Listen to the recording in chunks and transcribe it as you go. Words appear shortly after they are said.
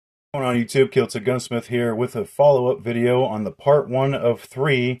Going on YouTube, Kilted Gunsmith here with a follow-up video on the part 1 of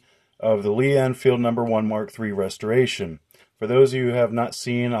 3 of the Enfield No1 Mk3 restoration. For those of you who have not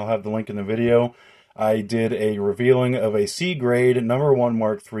seen, I'll have the link in the video. I did a revealing of a C-grade No1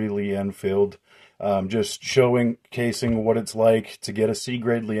 Mk3 Enfield, just showing, casing what it's like to get a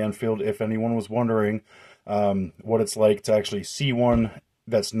C-grade Enfield, if anyone was wondering what it's like to actually see one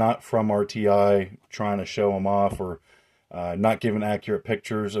that's not from RTI, trying to show them off or not giving accurate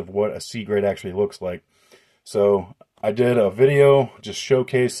pictures of what a C grade actually looks like. So I did a video just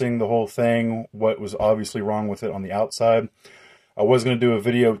showcasing the whole thing, what was obviously wrong with it on the outside. I was going to do a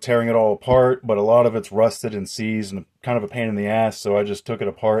video tearing it all apart, but a lot of it's rusted and seized and kind of a pain in the ass, so I just took it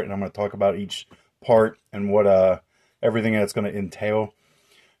apart and I'm going to talk about each part and what everything that's going to entail.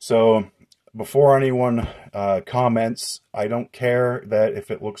 So before anyone comments, I don't care that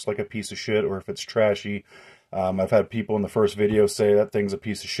if it looks like a piece of shit or if it's trashy. I've had people in the first video say that thing's a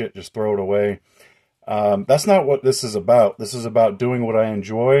piece of shit, just throw it away. That's not what this is about. This is about doing what I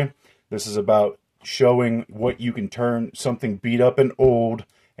enjoy. This is about showing what you can turn something beat up and old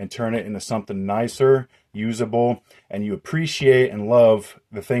and turn it into something nicer, usable, and you appreciate and love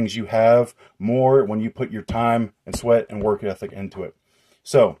the things you have more when you put your time and sweat and work ethic into it.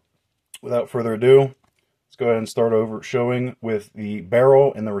 So, without further ado, let's go ahead and start over showing with the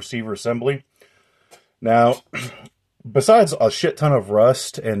barrel and the receiver assembly. Now, besides a shit ton of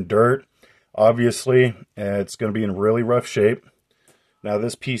rust and dirt, obviously, it's going to be in really rough shape. Now,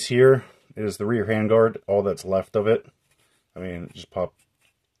 this piece here is the rear handguard, all that's left of it. I mean,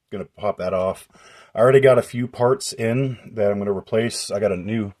 gonna pop that off. I already got a few parts in that I'm going to replace. I got a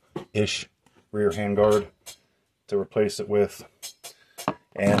new-ish rear handguard to replace it with.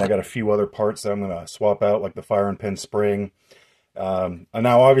 And I got a few other parts that I'm going to swap out, like the firing pin spring. And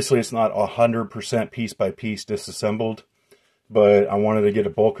now obviously it's not 100% piece by piece disassembled, but I wanted to get a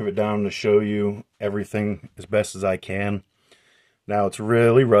bulk of it down to show you everything as best as I can. Now it's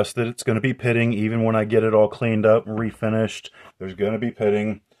really rusted. It's going to be pitting even when I get it all cleaned up and refinished. There's going to be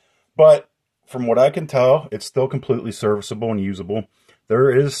pitting, but from what I can tell, it's still completely serviceable and usable.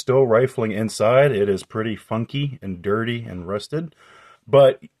 There is still rifling inside. It is pretty funky and dirty and rusted,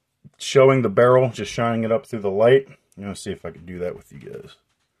 but showing the barrel, just shining it up through the light. I'm going to see if I can do that with you guys.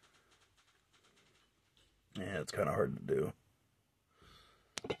 Yeah, it's kind of hard to do.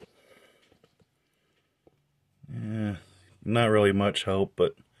 Yeah, not really much help,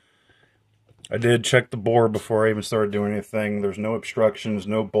 but I did check the bore before I even started doing anything. There's no obstructions,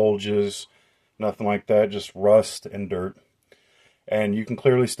 no bulges, nothing like that, just rust and dirt. And you can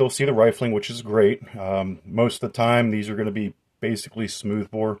clearly still see the rifling, which is great. Most of the time, these are going to be basically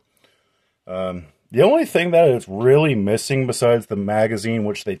smooth bore. The only thing that is really missing besides the magazine,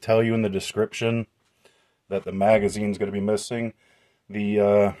 which they tell you in the description that the magazine is going to be missing,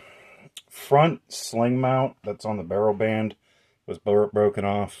 the front sling mount that's on the barrel band was broken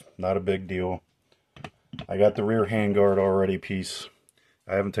off. Not a big deal. I got the rear handguard already piece.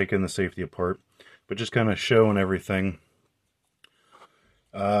 I haven't taken the safety apart, but just kind of showing everything.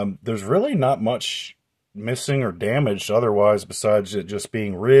 There's really not much missing or damaged otherwise besides it just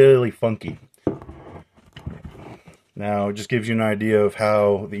being really funky. Now, it just gives you an idea of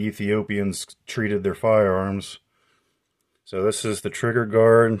how the Ethiopians treated their firearms. So this is the trigger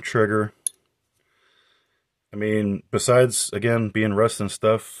guard and trigger. I mean, besides, again, being rust and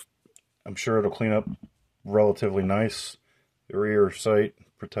stuff, I'm sure it'll clean up relatively nice. The rear sight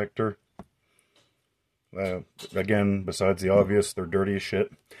protector. Again, besides the obvious, they're dirty as shit.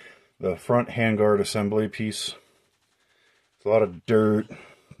 The front handguard assembly piece. It's a lot of dirt,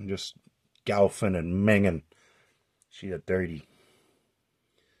 just golfing and minging. She got dirty.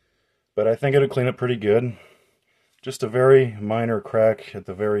 But I think it'll clean up pretty good. Just a very minor crack at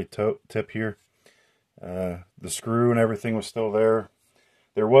the very tip here. The screw and everything was still there.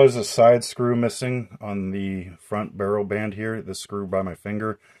 There was a side screw missing on the front barrel band here. The screw by my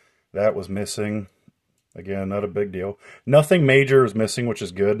finger. That was missing. Again, not a big deal. Nothing major is missing, which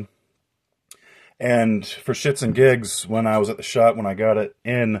is good. And for shits and gigs, when I was at the shop, when I got it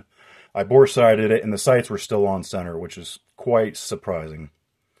in, I bore sighted it, and the sights were still on center, which is quite surprising.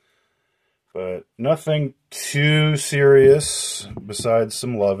 But nothing too serious besides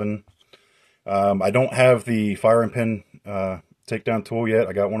some loving. I don't have the firing pin takedown tool yet.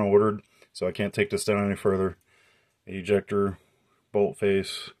 I got one ordered, so I can't take this down any further. Ejector, bolt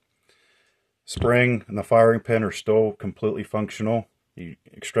face, spring, and the firing pin are still completely functional. The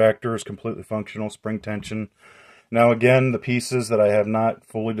extractor is completely functional, spring tension. Now again, the pieces that I have not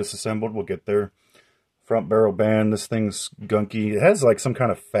fully disassembled will get there. Front barrel band, this thing's gunky. It has like some kind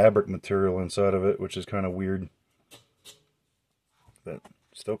of fabric material inside of it, which is kind of weird. But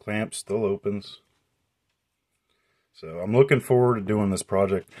Still clamps, still opens. So I'm looking forward to doing this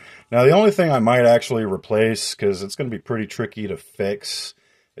project. Now the only thing I might actually replace, because it's going to be pretty tricky to fix,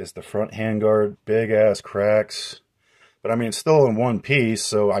 is the front handguard. Big ass cracks. But I mean, it's still in one piece,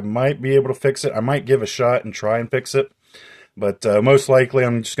 so I might be able to fix it. I might give a shot and try and fix it. But most likely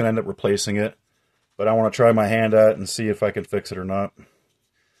I'm just going to end up replacing it. But I want to try my hand at it and see if I can fix it or not.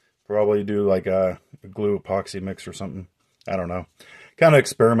 Probably do like a glue epoxy mix or something. I don't know. Kind of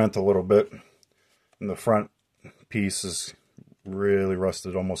experiment a little bit. And the front piece is really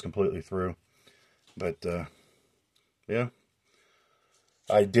rusted almost completely through. But yeah.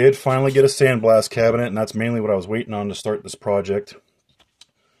 I did finally get a sandblast cabinet, and that's mainly what I was waiting on to start this project.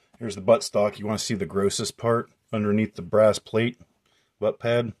 Here's the buttstock. You want to see the grossest part underneath the brass plate butt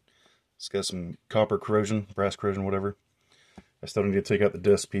pad. It's got some copper corrosion, brass corrosion, whatever. I still need to take out the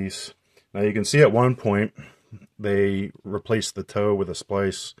disc piece. Now you can see at one point they replaced the toe with a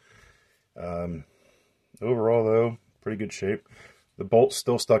splice. Overall though, pretty good shape. The bolt's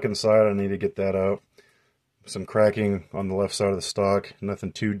still stuck inside. I need to get that out. Some cracking on the left side of the stock.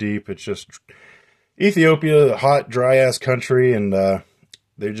 Nothing too deep. It's just Ethiopia, a hot, dry ass country, and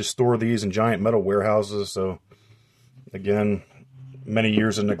they just store these in giant metal warehouses. So again, many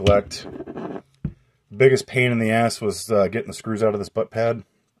years of neglect. Biggest pain in the ass was getting the screws out of this butt pad.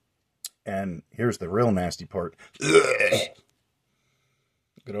 And here's the real nasty part. Ugh.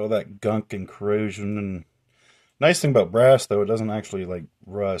 Look at all that gunk and corrosion. And nice thing about brass, though, it doesn't actually like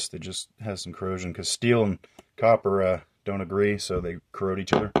rust. It just has some corrosion because steel and copper don't agree, so they corrode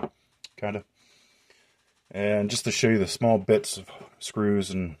each other, kind of. And just to show you the small bits of screws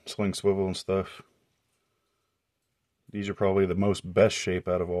and sling swivel and stuff. These are probably the most best shape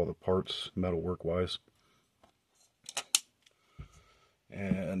out of all the parts, metalwork wise.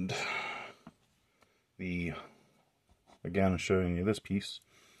 And again, I'm showing you this piece.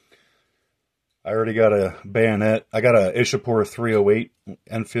 I already got a bayonet. I got a Ishapur 308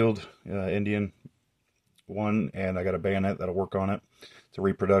 Enfield Indian one, and I got a bayonet that'll work on it. It's a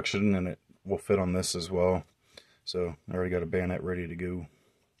reproduction, and it will fit on this as well. So I already got a bayonet ready to go.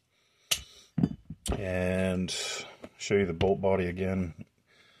 And show you the bolt body again.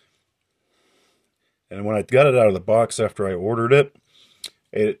 And when I got it out of the box after I ordered it,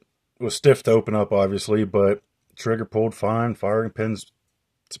 it was stiff to open up, obviously, but trigger pulled fine. Firing pins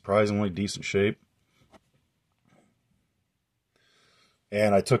surprisingly decent shape.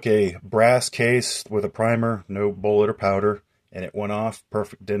 And I took a brass case with a primer, no bullet or powder, and it went off.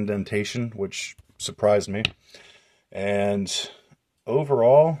 Perfect indentation, which surprised me. And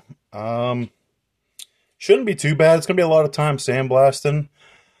overall, shouldn't be too bad. It's going to be a lot of time sandblasting.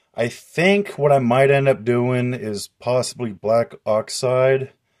 I think what I might end up doing is possibly black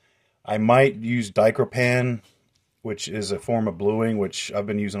oxide. I might use Dichropan, which is a form of bluing, which I've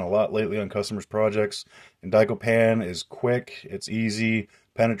been using a lot lately on customers' projects. And Dichropan is quick, it's easy,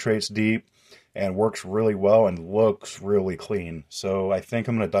 penetrates deep, and works really well and looks really clean. So I think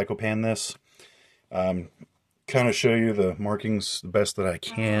I'm going to Dichropan this. Kind of show you the markings the best that I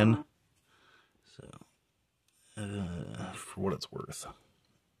can. So, for what it's worth.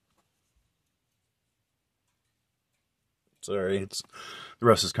 Sorry, the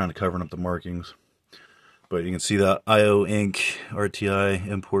rest is kind of covering up the markings. But you can see the IO Inc. RTI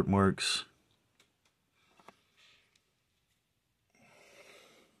import marks.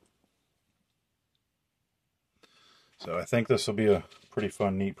 So I think this will be a pretty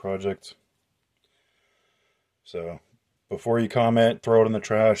fun, neat project. So before you comment, throw it in the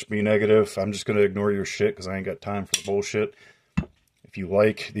trash, be negative. I'm just going to ignore your shit because I ain't got time for the bullshit. If you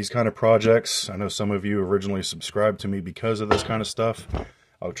like these kind of projects, I know some of you originally subscribed to me because of this kind of stuff.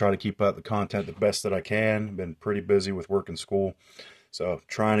 I'll try to keep out the content the best that I can. Been pretty busy with work and school, so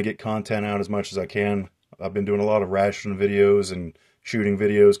trying to get content out as much as I can. I've been doing a lot of ration videos and shooting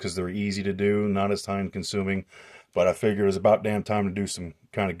videos because they're easy to do, not as time consuming. But I figured it was about damn time to do some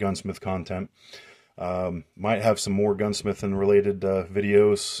kind of gunsmith content. Might have some more gunsmithing related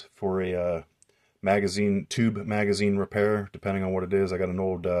videos for a tube magazine repair, depending on what it is. I got an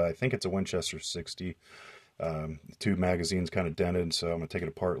old, I think it's a Winchester 60. The tube magazine's kind of dented, so I'm going to take it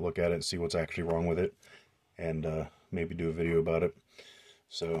apart, look at it, and see what's actually wrong with it, and maybe do a video about it.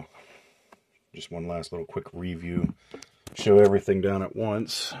 So, just one last little quick review. Show everything down at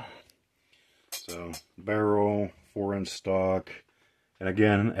once. So, barrel, 4-inch stock, and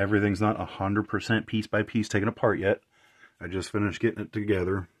again, everything's not 100% piece by piece taken apart yet. I just finished getting it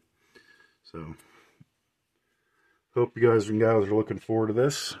together. So, hope you guys and gals are looking forward to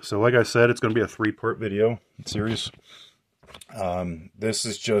this. So like I said, it's going to be a 3-part video series. This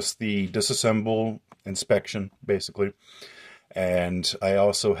is just the disassemble inspection, basically. And I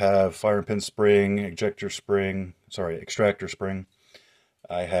also have fire pin spring, extractor spring.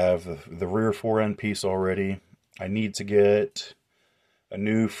 I have the rear fore end piece already. I need to get a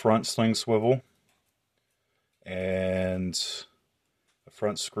new front sling swivel and a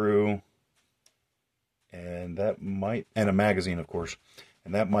front screw, and and a magazine, of course.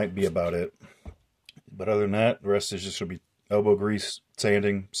 And that might be about it. But other than that, the rest is just going to be elbow grease,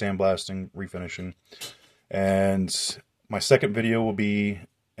 sanding, sandblasting, refinishing. And my second video will be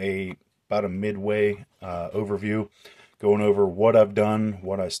about a midway overview, going over what I've done,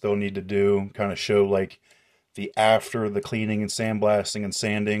 what I still need to do, kind of show like the after the cleaning and sandblasting and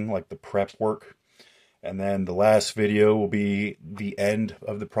sanding, like the prep work. And then the last video will be the end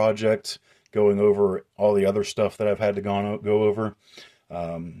of the project, going over all the other stuff that I've had to go over.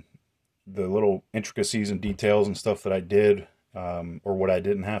 The little intricacies and details and stuff that I did, or what I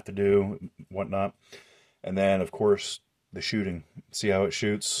didn't have to do, whatnot. And then, of course, the shooting. See how it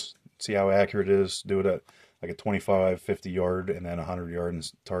shoots, see how accurate it is, do it at like a 25, 50 yard, and then 100 yard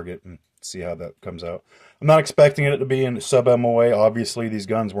and target, and see how that comes out. I'm not expecting it to be in sub-MOA. Obviously, these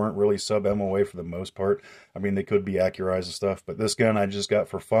guns weren't really sub-MOA for the most part. I mean, they could be accurized and stuff, but this gun I just got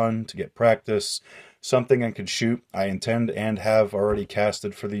for fun, to get practice, something I can shoot. I intend and have already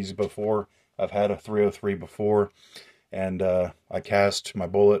casted for these before. I've had a 303 before, and I cast my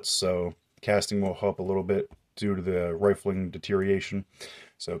bullets, so casting will help a little bit due to the rifling deterioration.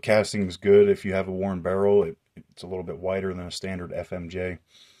 So casting is good if you have a worn barrel. It's a little bit wider than a standard FMJ.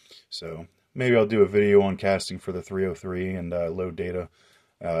 So maybe I'll do a video on casting for the 303 and load data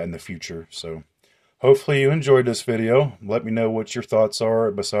in the future. So hopefully you enjoyed this video. Let me know what your thoughts are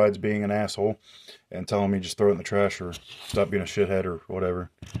besides being an asshole and telling me just throw it in the trash or stop being a shithead or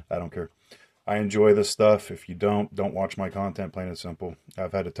whatever. I don't care. I enjoy this stuff. If you don't watch my content, plain and simple.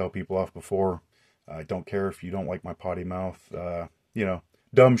 I've had to tell people off before. I don't care if you don't like my potty mouth. You know,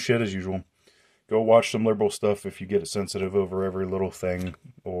 dumb shit as usual. Go watch some liberal stuff if you get sensitive over every little thing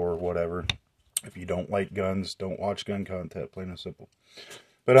or whatever. If you don't like guns, don't watch gun content, plain and simple.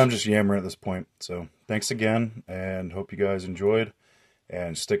 But I'm just yammering at this point. So thanks again, and hope you guys enjoyed.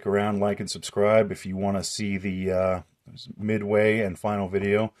 And stick around, like and subscribe if you want to see the midway and final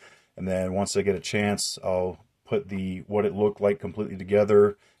video. And then once I get a chance, I'll put what it looked like completely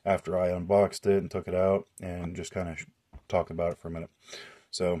together after I unboxed it and took it out, and just kind of talk about it for a minute.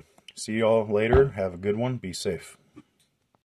 So see y'all later. Have a good one. Be safe.